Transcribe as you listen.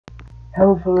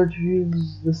Hello fellow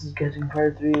reviews, this is Getting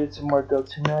Part 3, it's a Workout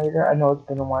Simulator. I know it's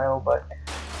been a while, but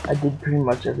I did pretty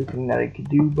much everything that I could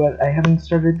do, but I haven't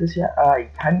started this yet. I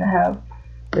kinda have,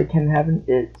 but I kinda haven't.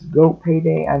 It's Go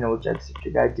Payday. I know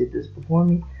Jacksepticeye did this before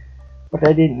me, but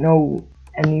I didn't know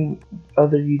any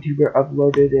other YouTuber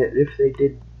uploaded it if they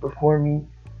did before me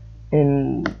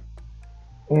in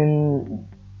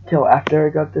till after I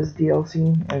got this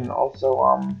DLC, and also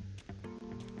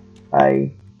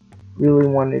I really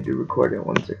wanted to record it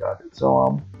once I got it.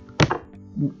 So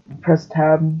press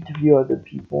tab to view other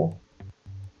people,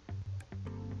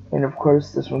 and of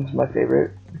course this one's my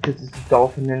favorite because it's a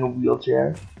dolphin in a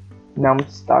wheelchair. Now I'm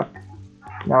stuck.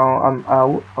 Now I'm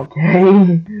out.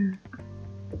 Okay.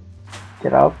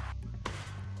 Get up.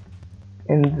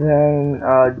 And then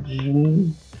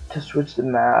G to switch the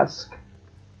mask.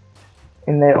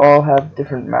 And they all have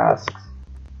different masks.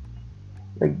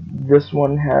 Like this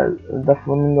one has, the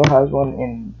flamingo has one,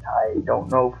 and I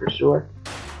don't know for sure,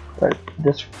 but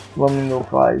this flamingo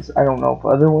flies. I don't know if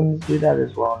other ones do that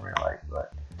as well in real life,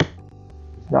 but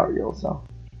it's not real, so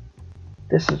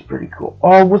this is pretty cool.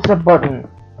 Oh, what's that button?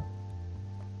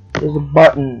 There's a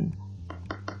button.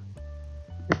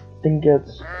 I think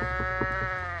it's,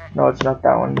 no, it's not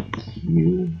that one.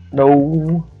 Q,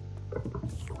 no.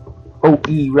 Oh,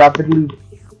 E, rapidly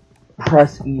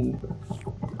press E.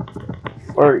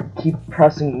 Or keep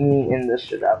pressing E and this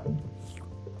should happen.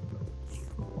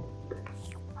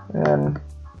 And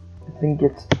I think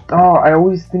it's, oh, I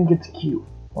always think it's Q.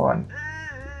 Hold on.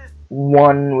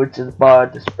 1, which is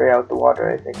to spray out the water,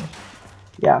 I think.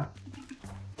 Yeah.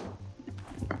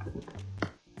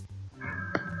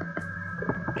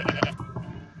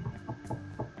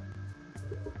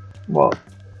 Well,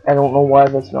 I don't know why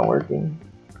that's not working.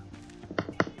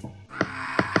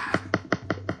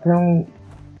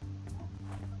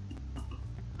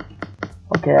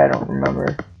 Okay, I don't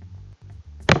remember.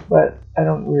 But I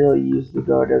don't really use the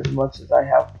goat as much as I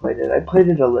have played it. I played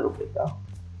it a little bit though.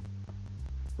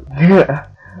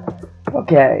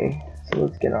 Okay, so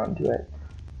let's get on to it.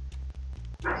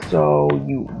 So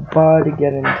you buy to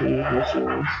get into these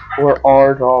machines, or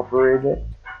R to operate it.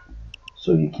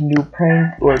 So you can do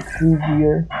prank or true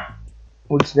gear,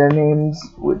 which their names,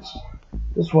 which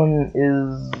this one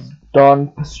is Don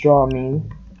Pastrami.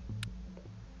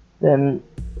 Then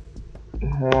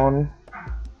hold on.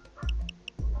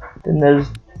 Then there's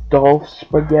Dolph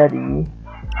Spaghetti,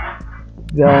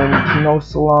 Valentino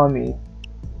Salami,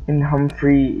 and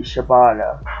Humphrey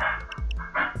Shabada.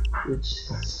 Which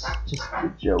is just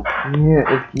a joke,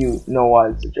 if you know why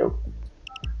it's a joke.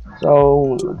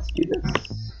 So let's do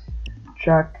this.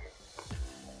 Check.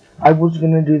 I was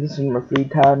gonna do this in my free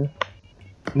time,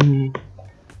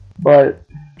 but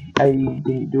I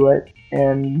didn't do it.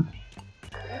 And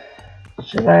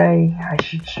I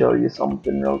should show you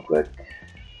something real quick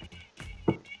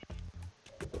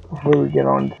before we get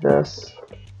on to this.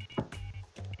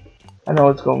 I know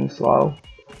it's going slow.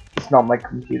 It's not my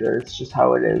computer, it's just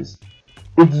how it is.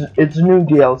 It's a new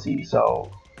DLC,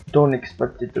 so don't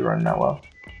expect it to run that well.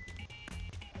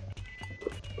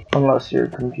 Unless your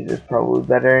computer's probably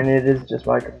better, and it is just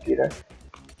my computer.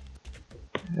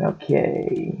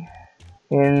 Okay.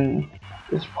 And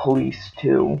there's police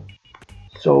too.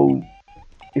 So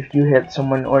if you hit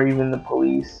someone or even the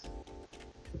police,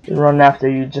 they run after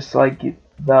you just like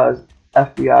the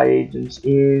FBI agents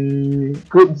in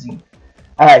Goodsy.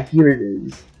 Ah, here it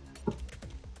is.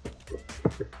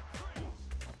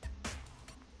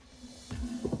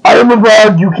 I am a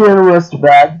bag, you can't arrest a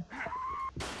bag.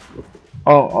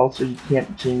 Oh, also you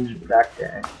can't change back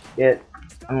to it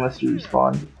unless you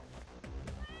respawn.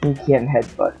 You can't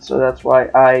headbutt, so that's why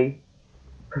I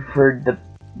preferred the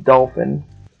dolphin.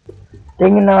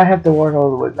 Dang it, now I have to walk all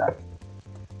the way back.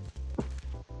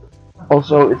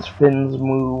 Also, its fins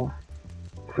move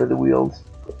for the wheels.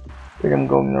 I think I'm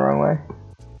going the wrong way.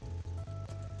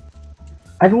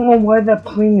 I don't know why that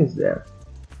plane is there.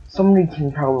 Somebody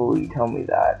can probably tell me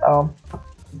that.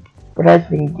 But I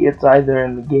think it's either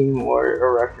in the game or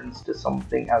a reference to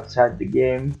something outside the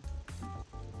game.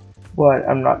 But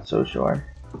I'm not so sure.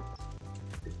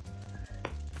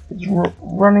 It's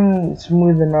running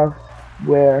smooth enough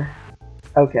where...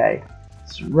 Okay.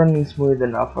 It's running smooth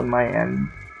enough on my end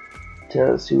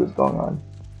to see what's going on.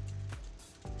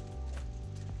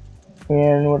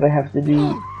 And what I have to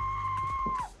do...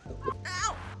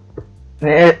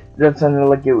 That sounded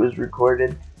like it was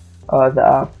recorded. The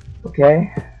app.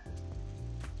 Okay.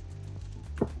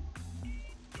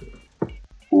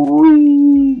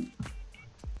 Whee!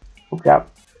 Okay.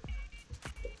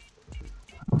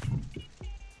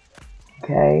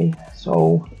 Okay,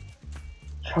 so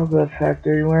chocolate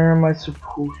factory, where am I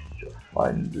supposed to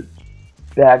find it?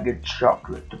 bag of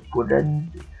chocolate to put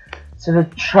in. Instead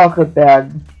of chocolate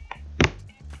bag,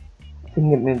 I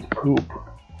think it means poop.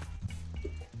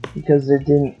 Because I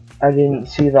didn't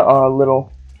see the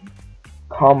little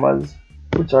commas,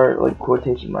 which are like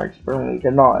quotation marks, but only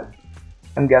they're not.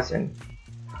 I'm guessing.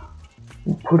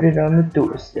 And put it on the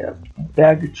doorstep.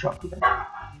 Bag of chocolate.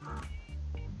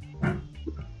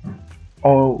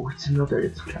 Oh, it's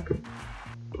chocolate.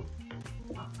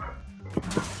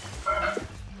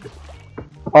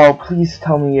 Oh, please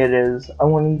tell me it is. I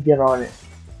want to get on it.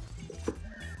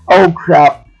 Oh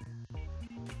crap.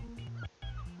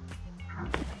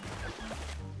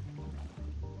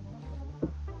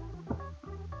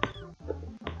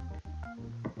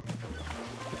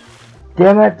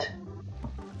 Damn it.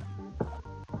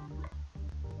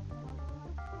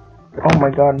 Oh my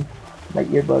god. My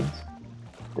earbuds.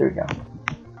 There we go.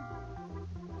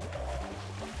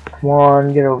 Come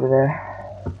on, get over there.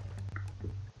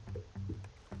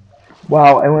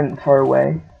 Wow, I went far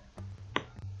away.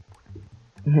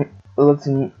 Let's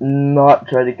not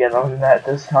try to get on that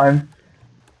this time.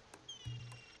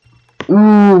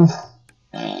 Ooh.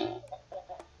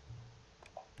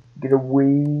 Get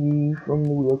away from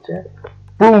the wheelchair.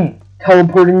 Boom!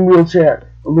 Teleporting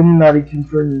wheelchair. Illuminati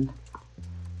confirmed.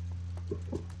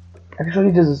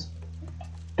 Actually, does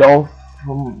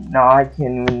dolphin? No, I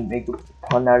can't even make a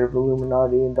pun out of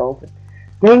Illuminati and dolphin.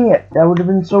 Dang it! That would have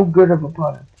been so good of a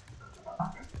pun.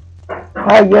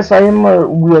 Hi, yes, I am a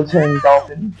wheelchair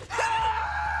dolphin.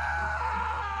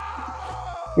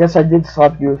 Yes, I did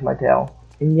slap you with my tail.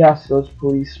 And yes, those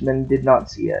policemen did not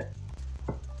see it.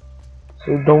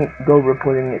 So don't go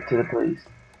reporting it to the police.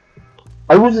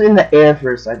 I was in the air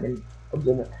for a second.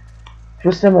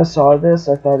 First time I saw this,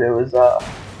 I thought it was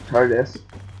TARDIS.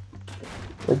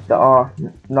 Like the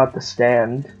not the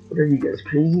stand. What are you guys,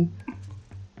 crazy?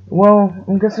 Well,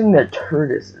 I'm guessing they're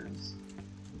tortoises.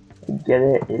 I get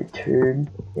it, a turd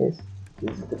is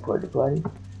the porta potty.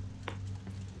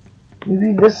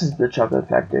 Maybe this is the chocolate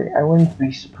factory. I wouldn't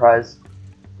be surprised.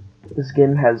 This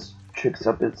game has tricks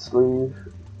up its sleeve.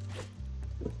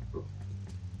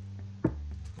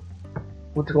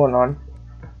 What's going on?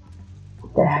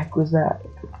 What the heck was that?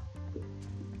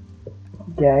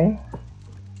 Okay.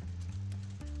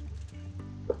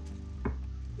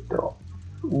 So,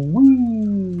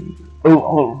 whee!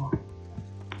 Oh.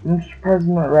 I'm surprised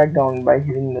I'm not ragdolling by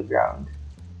hitting the ground.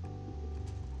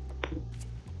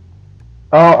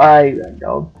 Oh, I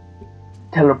ragdolled.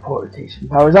 Teleportation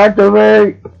powers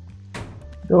activate!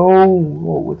 No,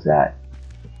 whoa, what's that?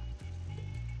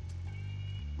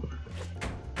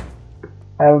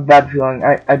 I have a bad feeling.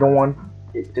 I don't want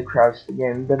it to crash the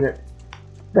game.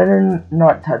 Better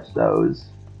not touch those.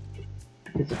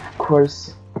 Because of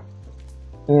course,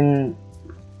 in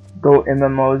Go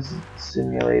MMO's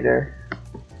simulator,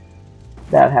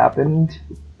 that happened.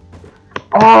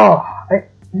 Oh!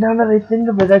 Now that I think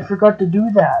of it, I forgot to do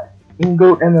that in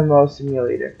Goat MMO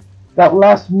Simulator. That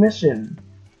last mission,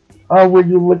 where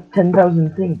you look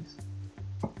 10,000 things.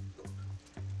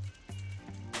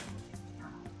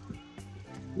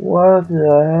 What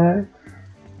the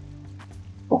heck?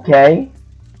 Okay,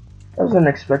 that was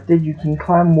unexpected. You can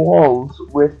climb walls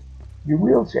with your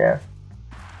wheelchair.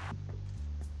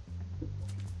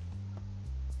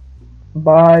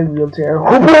 Bye, wheelchair.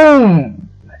 Boom!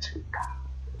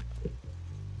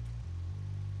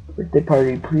 Birthday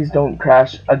party, please don't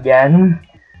crash again.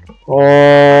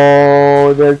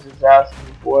 Oh, they're just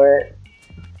asking for it.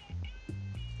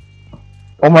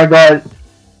 Oh my god.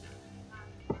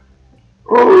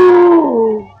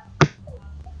 Oh!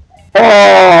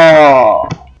 Oh!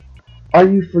 Are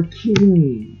you for kidding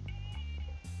me?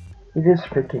 It is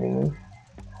for kidding me.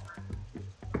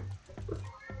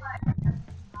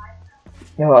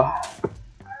 Yo.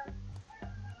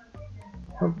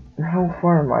 How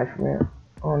far am I from here?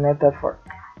 Oh, not that far.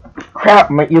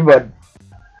 Crap, my earbud.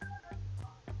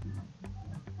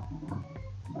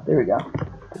 There we go.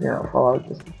 Here, I'll fall out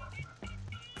this.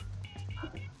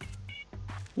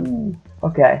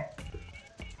 Okay.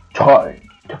 Time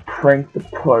to prank the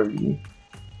party.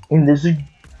 And there's a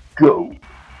goat.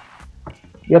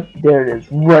 Yep, there it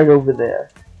is. Right over there.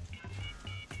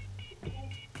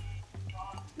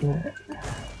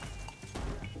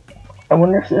 I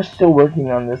wonder if they're still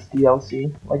working on this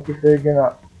DLC. Like if they're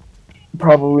gonna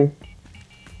probably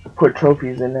put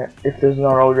trophies in it. If there's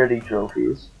not already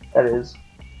trophies, that is.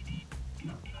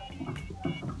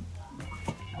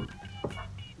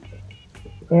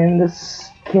 And this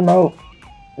came out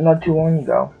not too long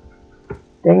ago.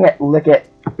 Dang it, lick it.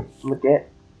 Lick it.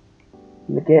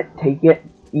 Lick it, take it,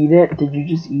 eat it. Did you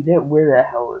just eat it? Where the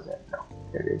hell is it? No,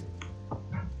 there it is.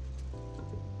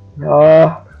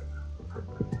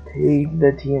 Take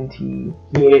the TNT.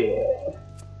 Yeah.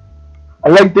 I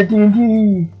like the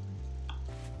TNT.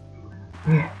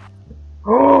 Yeah.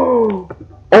 Oh,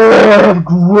 I have a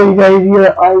great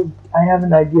idea. I have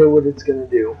an idea what it's gonna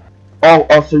do. Oh,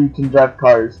 also you can drive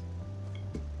cars.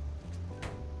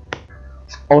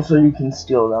 Also you can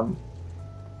steal them.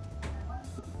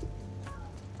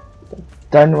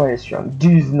 Dynamite is strong.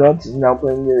 Dude's Nuts is now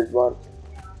playing it as well.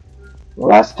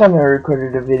 Last time I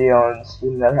recorded a video on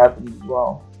Steam that happened as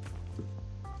well.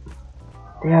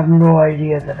 They have no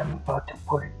idea that I'm about to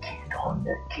put a candle in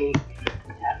their cake.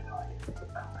 They have no idea that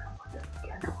I'm about to put a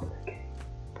candle in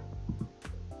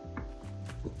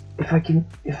their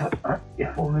cake.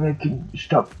 If only I can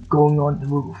stop going on the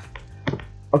roof.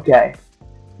 Okay.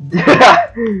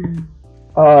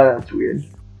 Oh, that's weird.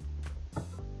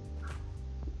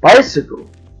 Bicycle.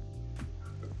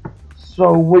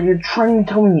 So what you're trying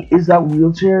to tell me is that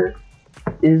wheelchair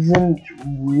isn't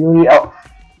really a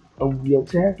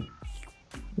wheelchair?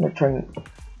 I'm not trying to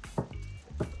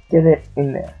get it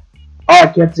in there. Oh, I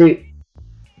can't see.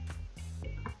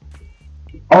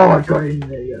 Oh, I got it in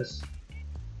there, yes.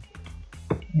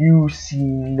 You see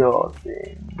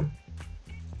nothing.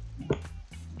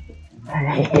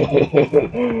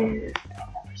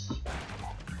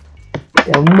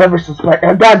 They'll never suspect.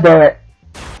 Oh, God damn it.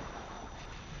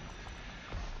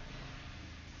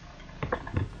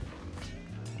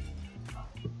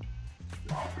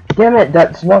 Damn it,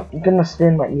 that's not gonna stay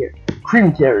in my ear.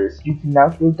 Cream terrorist, you can now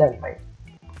throw dynamite.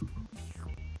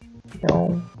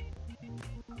 No.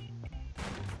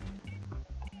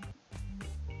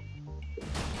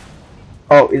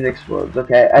 Oh, it explodes.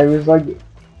 Okay, I was like,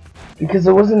 because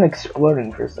it wasn't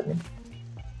exploding for a second.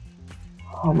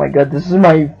 Oh my god, this is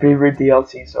my favorite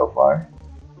DLC so far.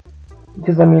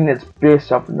 Because I mean, it's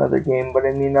based off another game, but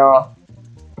I mean,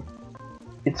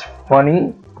 it's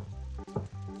funny.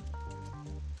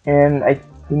 And I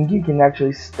think you can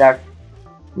actually stack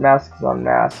masks on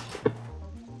masks.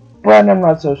 But I'm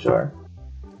not so sure.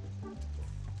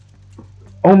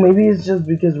 Oh, maybe it's just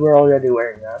because we're already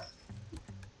wearing masks.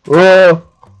 Whoa!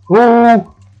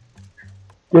 Whoa!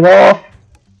 Get off!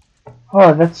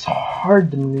 Oh, that's hard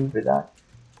to maneuver that.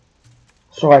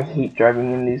 So I hate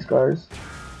driving in these cars.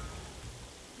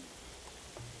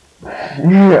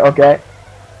 Okay.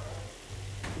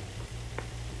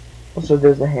 Also,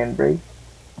 there's a handbrake.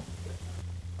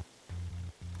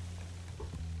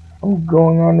 I'm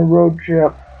going on a road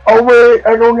trip. Oh wait,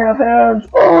 I don't have hands.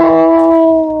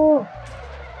 Oh!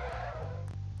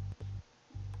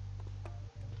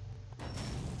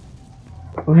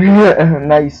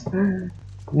 Nice.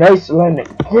 Nice landing.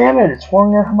 Damn it, it's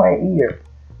falling out of my ear.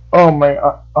 Oh, my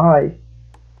eye.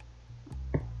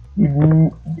 I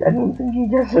don't think you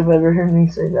guys have ever heard me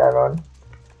say that on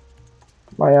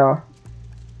my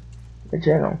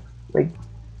channel. Like,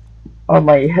 on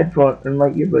my headphone and my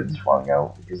earbuds falling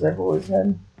out because I've always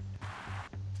had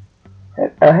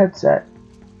a headset.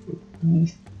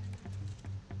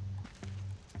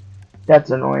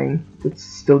 That's annoying. It's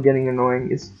still getting annoying.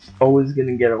 It's always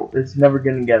gonna get old. It's never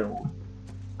gonna get old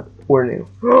or new.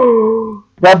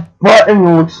 That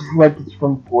button looks like it's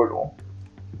from Portal.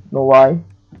 Know why?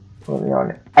 Let me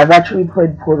on it. I've actually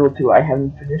played Portal 2. I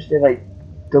haven't finished it. I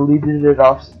deleted it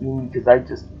off Steam because I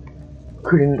just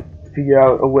couldn't figure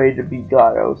out a way to beat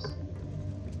GLaDOS.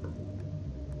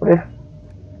 But I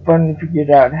finally figured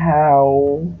out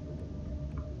how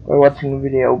by watching the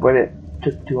video, but it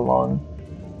took too long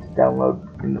to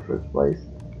download in the first place.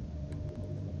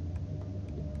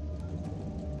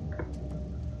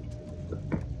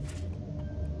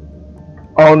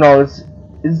 Oh no,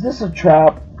 is this a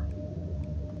trap?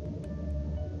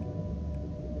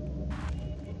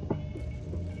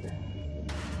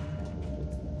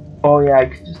 Oh yeah, I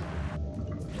could just...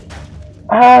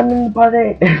 I'm in the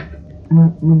party!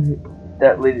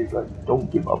 That lady's like,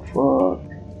 don't give a fuck.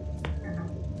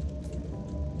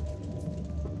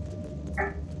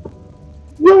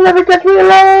 You'll never catch me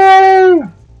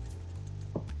alive!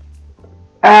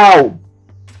 Ow!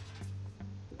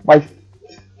 My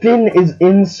fin is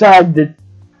inside the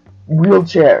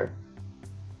wheelchair.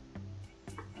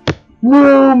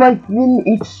 No, my fin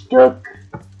is stuck.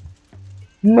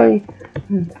 My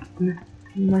fin is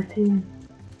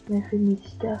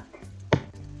stuck.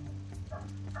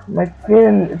 My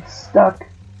fin is stuck.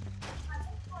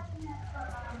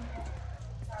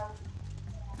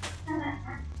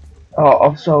 Oh,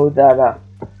 also that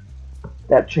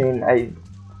train, I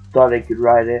thought I could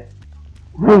ride it.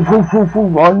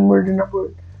 Onward and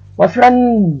upward. My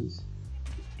friends!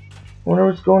 I wonder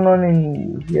what's going on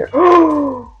in here.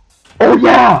 Oh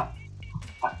yeah!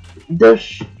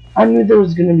 I knew there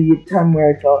was gonna be a time where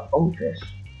I felt, oh fish.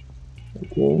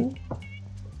 Okay.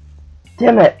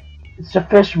 Damn it! It's a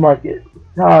fish market.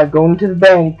 Ah, going to the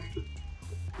bank.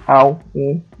 Ow.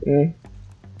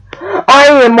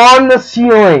 I am on the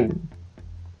ceiling!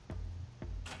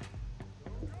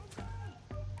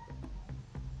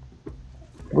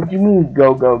 What do you mean,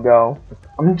 go, go, go?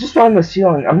 I'm just on the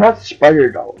ceiling. I'm not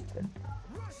Spider Dolphin.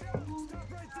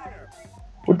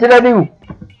 What did I do?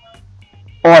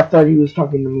 Oh, I thought he was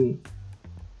talking to me.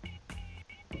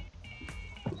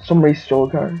 Somebody stole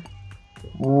a car.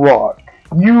 Rock.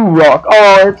 You rock.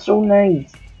 Oh, it's so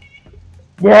nice.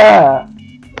 Yeah.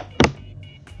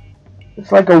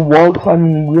 It's like a wall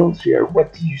climbing wheelchair.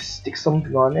 What, did you stick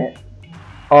something on it?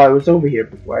 Oh, I was over here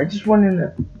before. I just wanted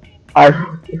to...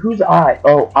 who's I?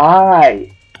 Oh,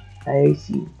 I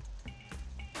see.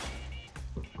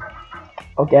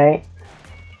 Okay.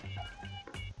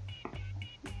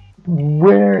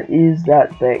 Where is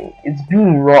that thing? It's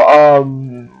being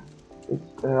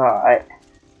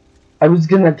I was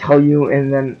gonna tell you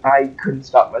and then I couldn't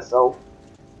stop myself.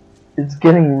 It's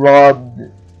getting robbed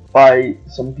by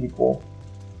some people.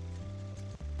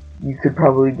 You could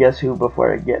probably guess who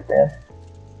before I get there.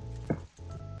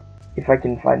 If I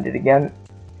can find it again.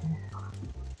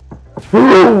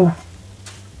 Ooh!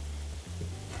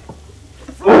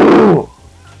 Ooh!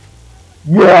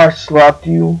 Yeah, I slapped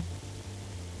you.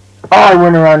 Oh, I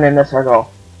went around in a circle.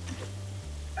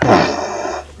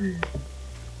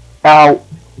 Ow.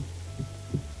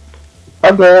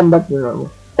 Okay, I'm back to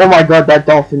normal. Oh my god, that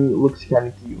dolphin looks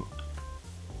kinda cute.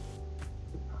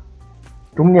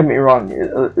 Don't get me wrong,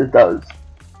 it does.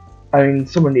 I mean,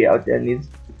 somebody out there needs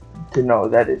to know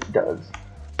that it does.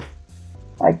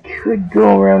 I could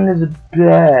go around as a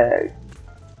bag.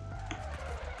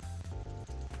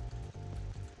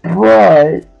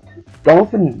 But,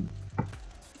 dolphin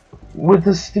with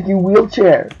a sticky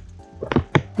wheelchair.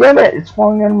 Damn it, it's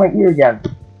falling out of my ear again.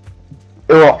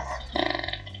 Ugh.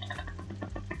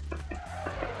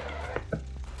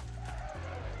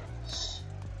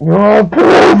 No, pull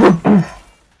over.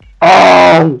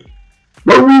 Oh,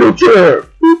 my wheelchair.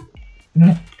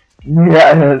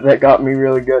 Yeah, that got me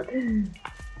really good.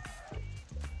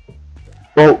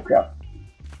 Oh crap!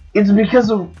 It's because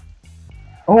of.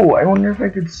 Oh, I wonder if I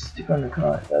could stick on the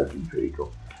car. That'd be pretty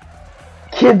cool.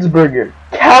 Kids Burger,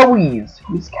 Cowies.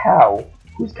 Who's cow?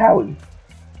 Who's Cowie?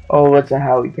 Oh, it's a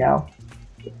Howie cow.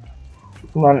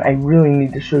 Come on, I really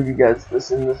need to show you guys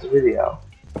this in this video.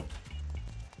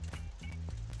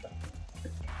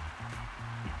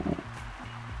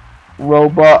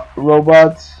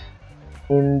 Robots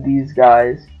in these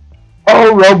guys.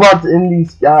 Oh, robots in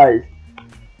these guys.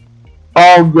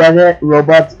 Oh, get it?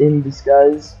 Robots in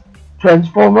disguise.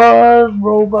 Transformers,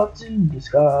 robots in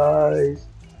disguise.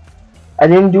 I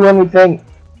didn't do anything.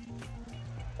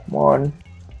 Come on.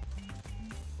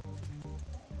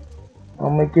 I'll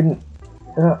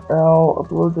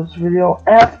upload this video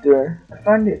after I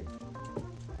find it.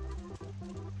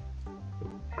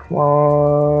 Come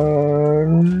on.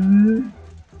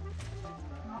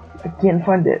 I can't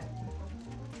find it.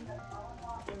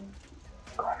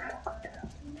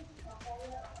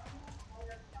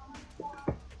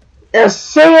 A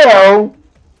sale!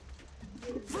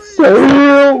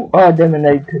 Sale! Oh, damn it,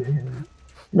 I couldn't hit him.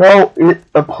 No,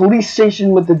 a police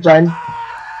station with a giant...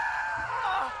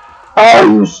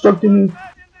 Oh, you stuck to me.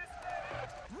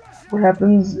 What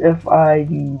happens if I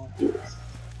do this?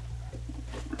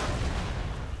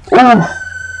 Oof!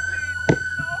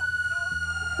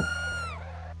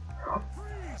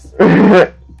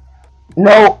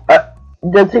 No,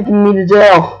 they're taking me to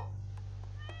jail.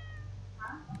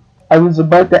 I was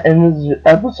about to end this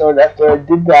episode after I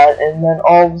did that, and then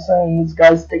all of a sudden this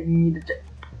guy's taking me to jail.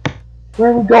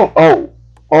 Where are we going?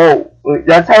 Oh, wait,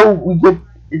 that's how we get.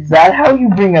 Is that how you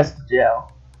bring us to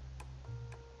jail?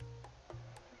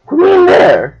 Put me in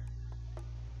there.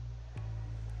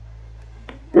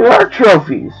 There are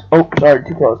trophies. Oh, sorry,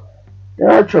 too close.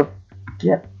 There are trophies.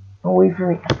 Get away from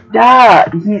me. Ah,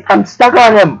 I'm stuck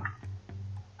on him.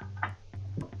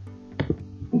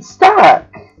 I'm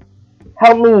stuck.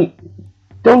 Help me.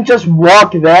 Don't just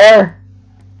walk there.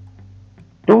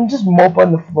 Don't just mope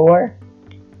on the floor.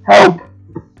 Help.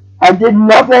 I did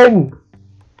nothing.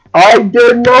 I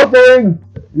did nothing.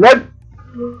 Let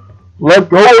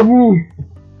go of me.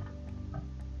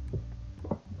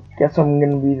 Guess I'm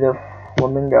gonna be the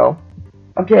flamingo.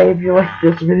 Okay, if you like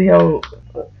this video,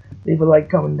 leave a like,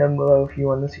 comment down below if you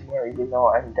want to see more, even though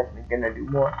I'm definitely gonna do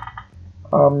more.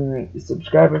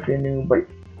 Subscribe if you're new, but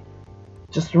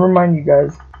just to remind you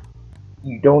guys,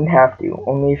 you don't have to,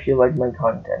 only if you like my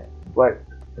content, but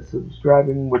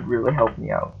subscribing would really help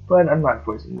me out, but I'm not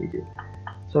forcing you to.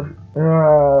 So,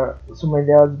 so my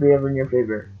dads be ever in your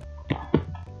favor.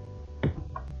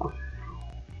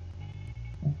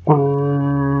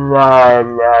 blah,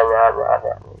 blah, blah, blah,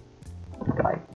 blah.